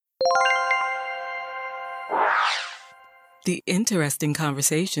the Interesting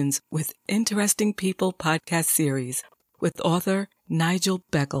Conversations with Interesting People podcast series with author Nigel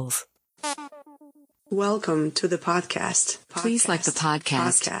Beckles. Welcome to the podcast. Please like the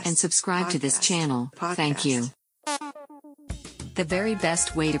podcast and subscribe to this channel. Thank you. The very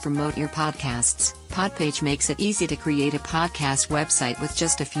best way to promote your podcasts. Podpage makes it easy to create a podcast website with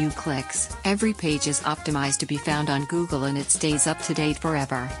just a few clicks. Every page is optimized to be found on Google and it stays up to date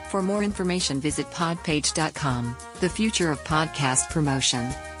forever. For more information, visit podpage.com. The future of podcast promotion.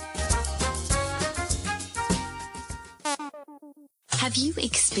 Have you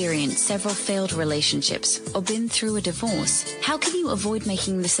experienced several failed relationships or been through a divorce? How can you avoid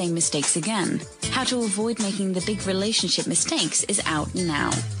making the same mistakes again? How to avoid making the big relationship mistakes is out now.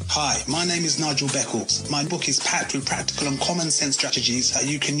 Hi, my name is Nigel Beckles. My book is packed with practical and common sense strategies that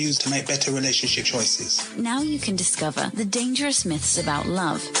you can use to make better relationship choices. Now you can discover the dangerous myths about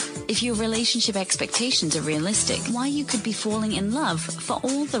love. If your relationship expectations are realistic, why you could be falling in love for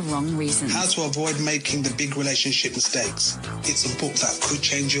all the wrong reasons. How to avoid making the big relationship mistakes. It's a book that could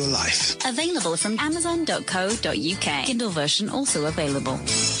change your life. Available from amazon.co.uk. Kindle version also available.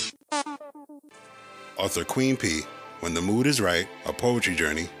 Author Queen P. When the Mood is Right, A Poetry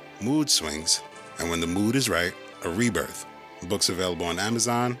Journey, Mood Swings, and When the Mood is Right, A Rebirth. Books available on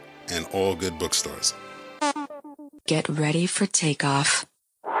Amazon and all good bookstores. Get ready for takeoff.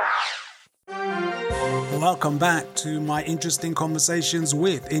 Welcome back to my Interesting Conversations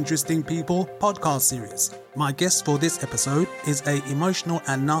with Interesting People podcast series. My guest for this episode is an emotional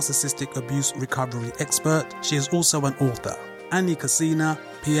and narcissistic abuse recovery expert. She is also an author, Annie Cassina,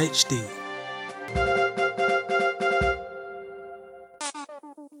 PhD.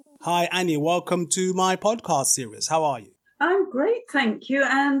 Hi Annie, welcome to my podcast series. How are you? I'm great, thank you.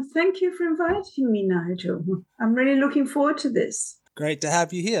 And thank you for inviting me, Nigel. I'm really looking forward to this. Great to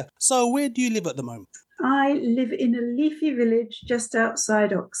have you here. So where do you live at the moment? I live in a leafy village just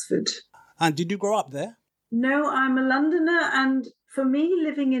outside Oxford. And did you grow up there? No, I'm a Londoner, and for me,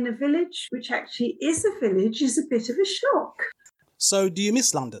 living in a village, which actually is a village, is a bit of a shock. So do you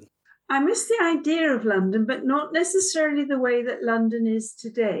miss London? I miss the idea of London, but not necessarily the way that London is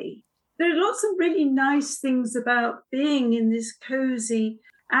today. There are lots of really nice things about being in this cosy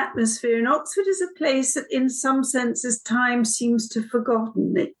atmosphere, and Oxford is a place that in some senses time seems to have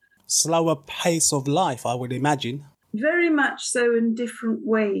forgotten it. Slower pace of life, I would imagine. Very much so in different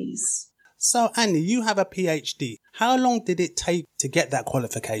ways. So Annie, you have a PhD. How long did it take to get that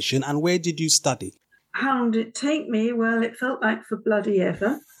qualification and where did you study? How long did it take me? Well, it felt like for bloody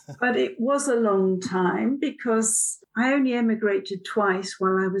ever, but it was a long time because I only emigrated twice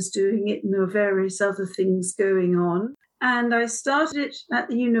while I was doing it and there were various other things going on. And I started it at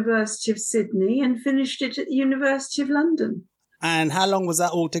the University of Sydney and finished it at the University of London. And how long was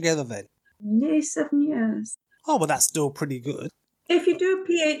that altogether then? Nearly 7 years. Oh, well, that's still pretty good. If you do a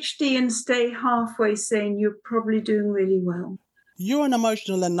PhD and stay halfway sane, you're probably doing really well. You're an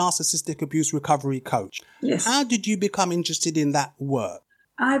emotional and narcissistic abuse recovery coach. Yes. How did you become interested in that work?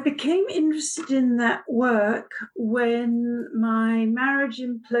 I became interested in that work when my marriage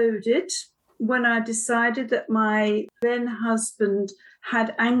imploded, when I decided that my then husband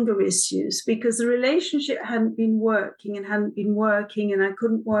had anger issues because the relationship hadn't been working and I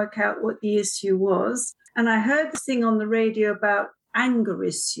couldn't work out what the issue was. And I heard this thing on the radio about anger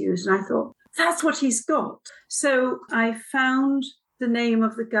issues and I thought, that's what he's got. So I found the name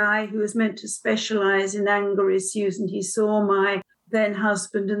of the guy who was meant to specialize in anger issues and he saw my then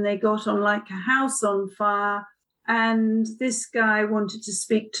husband and they got on like a house on fire. And this guy wanted to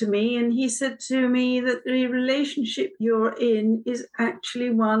speak to me and he said to me that the relationship you're in is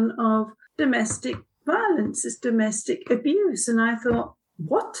actually one of domestic violence, it's domestic abuse. And I thought,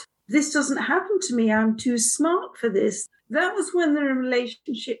 what? This doesn't happen to me. I'm too smart for this. That was when the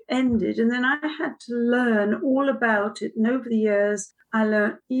relationship ended. And then I had to learn all about it. And over the years, I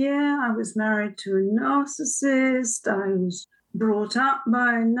learned, I was married to a narcissist. I was brought up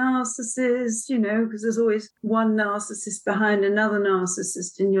by a narcissist, because there's always one narcissist behind another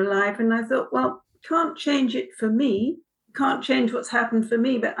narcissist in your life. And I thought, well, can't change it for me. Can't change what's happened for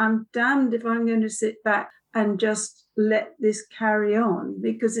me, but I'm damned if I'm going to sit back and just let this carry on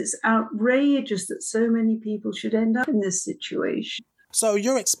because it's outrageous that so many people should end up in this situation. So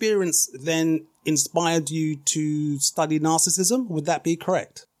your experience then inspired you to study narcissism. Would that be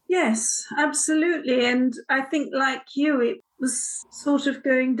correct? Yes, absolutely. And I think like you, it was sort of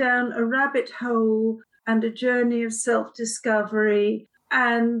going down a rabbit hole and a journey of self-discovery.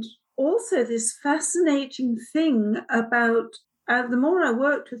 And also this fascinating thing about the more I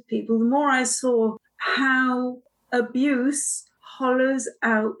worked with people, the more I saw how abuse hollows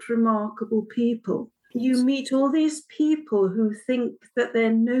out remarkable people. You meet all these people who think that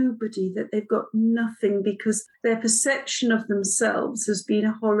they're nobody, that they've got nothing because their perception of themselves has been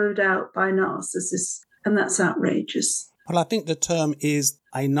hollowed out by narcissists, and that's outrageous. Well, I think the term is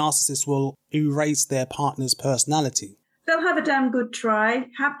a narcissist will erase their partner's personality. They'll have a damn good try.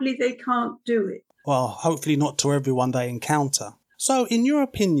 Happily, they can't do it. Well, hopefully not to everyone they encounter. So, in your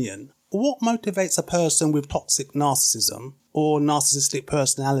opinion, what motivates a person with toxic narcissism or narcissistic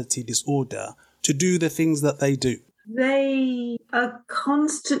personality disorder to do the things that they do? They are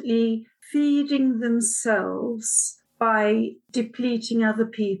constantly feeding themselves by depleting other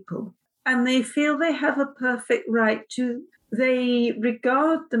people. And they feel they have a perfect right to. They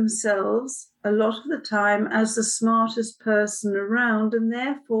regard themselves a lot of the time as the smartest person around, and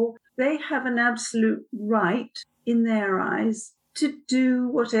therefore they have an absolute right in their eyes to do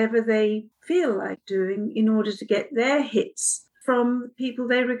whatever they feel like doing in order to get their hits from people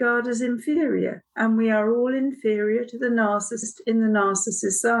they regard as inferior. And we are all inferior to the narcissist in the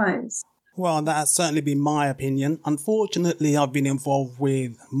narcissist's eyes. Well, that has certainly been my opinion. Unfortunately, I've been involved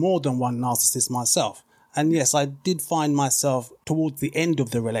with more than one narcissist myself. And yes, I did find myself towards the end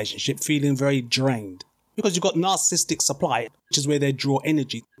of the relationship feeling very drained. Because you've got narcissistic supply, which is where they draw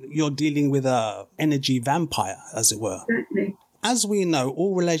energy. You're dealing with a energy vampire, as it were. Certainly. As we know,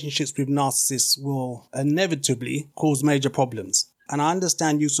 all relationships with narcissists will inevitably cause major problems. And I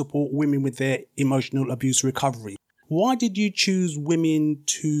understand you support women with their emotional abuse recovery. Why did you choose women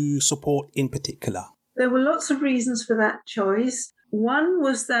to support in particular? There were lots of reasons for that choice. One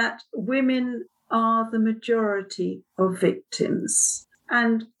was that women are the majority of victims.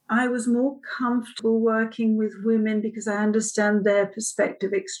 And I was more comfortable working with women because I understand their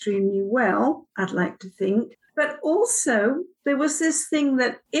perspective extremely well, I'd like to think. But also, there was this thing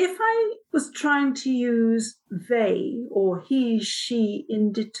that if I was trying to use they or he, she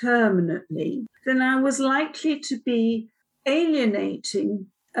indeterminately, then I was likely to be alienating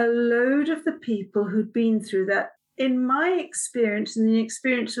a load of the people who'd been through that. In my experience, and the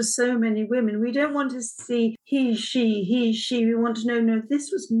experience of so many women, we don't want to see he, she. We want to know, no, this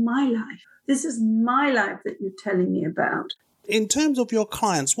was my life. This is my life that you're telling me about. In terms of your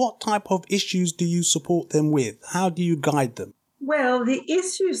clients, what type of issues do you support them with? How do you guide them? Well, the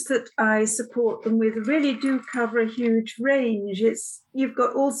issues that I support them with really do cover a huge range. You've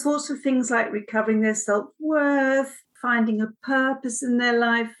got all sorts of things like recovering their self-worth, finding a purpose in their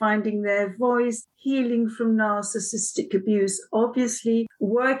life, finding their voice, healing from narcissistic abuse, obviously,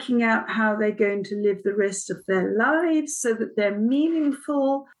 working out how they're going to live the rest of their lives so that they're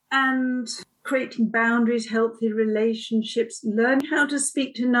meaningful, and creating boundaries, healthy relationships, learn how to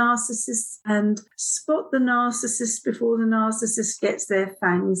speak to narcissists and spot the narcissist before the narcissist gets their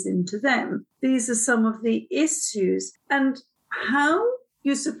fangs into them. These are some of the issues. And how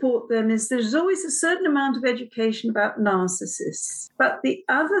you support them is there's always a certain amount of education about narcissists. But the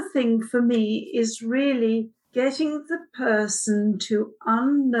other thing for me is really getting the person to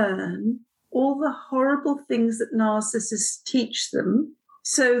unlearn all the horrible things that narcissists teach them,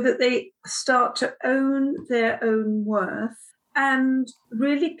 so that they start to own their own worth and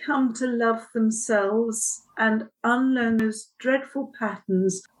really come to love themselves and unlearn those dreadful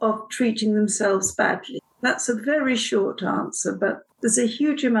patterns of treating themselves badly. That's a very short answer, but there's a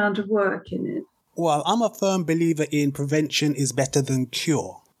huge amount of work in it. Well, I'm a firm believer in prevention is better than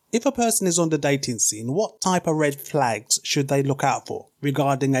cure. If a person is on the dating scene, what type of red flags should they look out for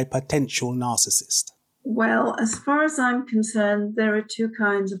regarding a potential narcissist? Well, as far as I'm concerned, there are two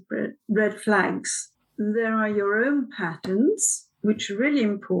kinds of red flags. There are your own patterns, which are really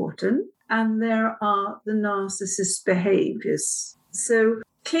important, and there are the narcissist's behaviors. So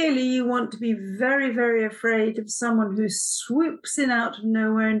clearly you want to be very, very afraid of someone who swoops in out of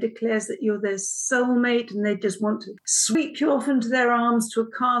nowhere and declares that you're their soulmate, and they just want to sweep you off into their arms to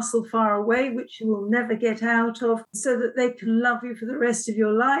a castle far away, which you will never get out of, so that they can love you for the rest of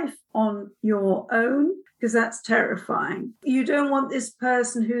your life on your own, because that's terrifying. You don't want this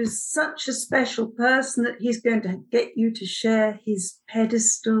person who's such a special person that he's going to get you to share his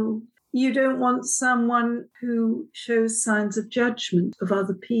pedestal. You don't want someone who shows signs of judgment of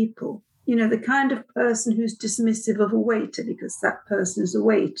other people. You know, the kind of person who's dismissive of a waiter because that person is a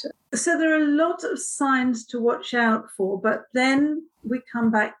waiter. So there are a lot of signs to watch out for, but then we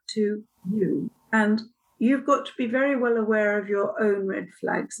come back to you. And you've got to be very well aware of your own red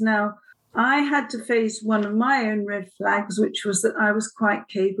flags. Now, I had to face one of my own red flags, which was that I was quite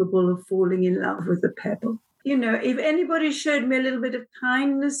capable of falling in love with a pebble. You know, if anybody showed me a little bit of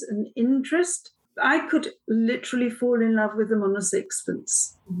kindness and interest, I could literally fall in love with them on a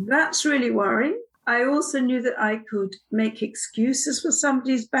sixpence. That's really worrying. I also knew that I could make excuses for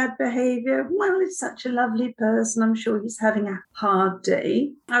somebody's bad behavior. Well, he's such a lovely person. I'm sure he's having a hard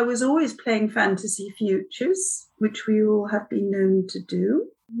day. I was always playing fantasy futures, which we all have been known to do.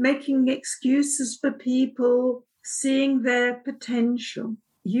 Making excuses for people, seeing their potential.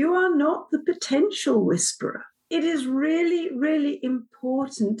 You are not the potential whisperer. It is really, really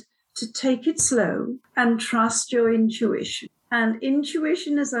important to take it slow and trust your intuition. And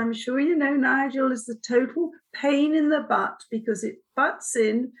intuition, as I'm sure you know, Nigel, is the total pain in the butt because it butts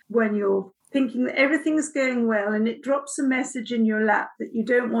in when you're thinking that everything's going well and it drops a message in your lap that you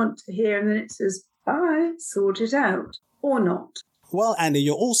don't want to hear and then it says, bye, sort it out, or not. Well, Annie,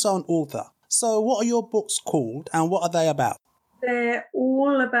 you're also an author. So what are your books called and what are they about? They're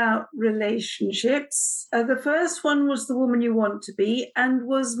all about relationships. The first one was The Woman You Want to Be and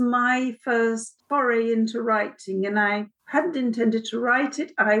was my first foray into writing. And I hadn't intended to write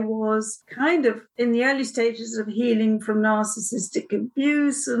it. I was kind of in the early stages of healing from narcissistic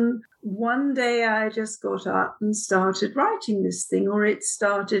abuse. And one day I just got up and started writing this thing, or it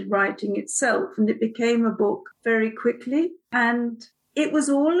started writing itself. And it became a book very quickly. And it was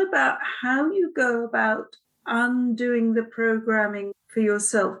all about how you go about undoing the programming for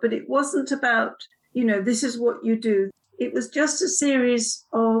yourself. But it wasn't about, this is what you do. It was just a series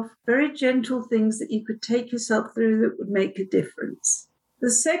of very gentle things that you could take yourself through that would make a difference. The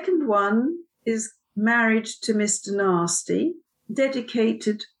second one is Married to Mr. Nasty,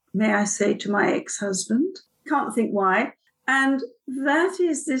 dedicated, may I say, to my ex-husband. Can't think why. And that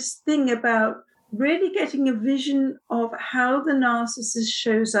is this thing about really getting a vision of how the narcissist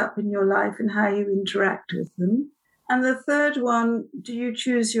shows up in your life and how you interact with them. And the third one, Do You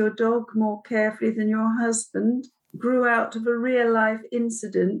Choose Your Dog More Carefully Than Your Husband, grew out of a real-life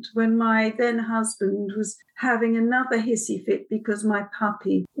incident when my then-husband was having another hissy fit because my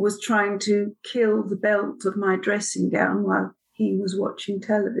puppy was trying to kill the belt of my dressing gown while he was watching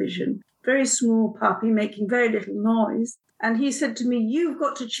television. Very small puppy, making very little noise. And he said to me, you've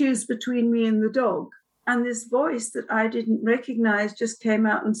got to choose between me and the dog. And this voice that I didn't recognize just came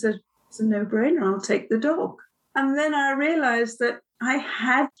out and said, it's a no-brainer, I'll take the dog. And then I realized that I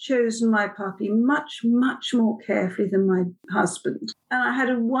had chosen my puppy much, much more carefully than my husband. And I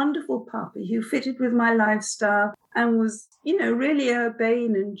had a wonderful puppy who fitted with my lifestyle and was, really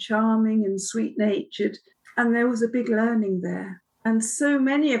urbane and charming and sweet-natured. And there was a big learning there. And so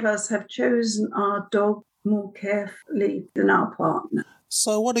many of us have chosen our dog more carefully than our partner.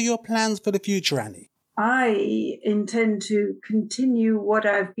 So what are your plans for the future, Annie? I intend to continue what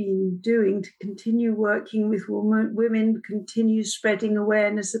I've been doing, to continue working with women, continue spreading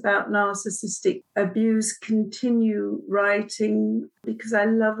awareness about narcissistic abuse, continue writing, because I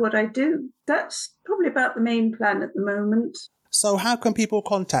love what I do. That's probably about the main plan at the moment. So how can people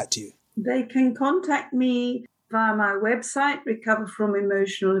contact you? They can contact me via my website,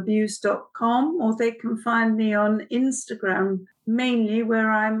 recoverfromemotionalabuse.com, or they can find me on Instagram, mainly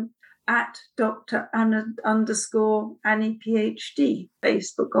where I'm at Dr. Anna _Annie PhD,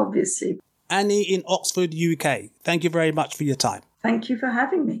 Facebook, obviously. Annie in Oxford, UK. Thank you very much for your time. Thank you for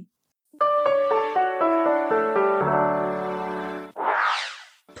having me.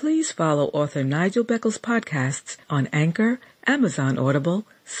 Please follow author Nigel Beckles' podcasts on Anchor, Amazon Audible,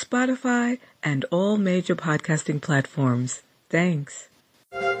 Spotify, and all major podcasting platforms. Thanks.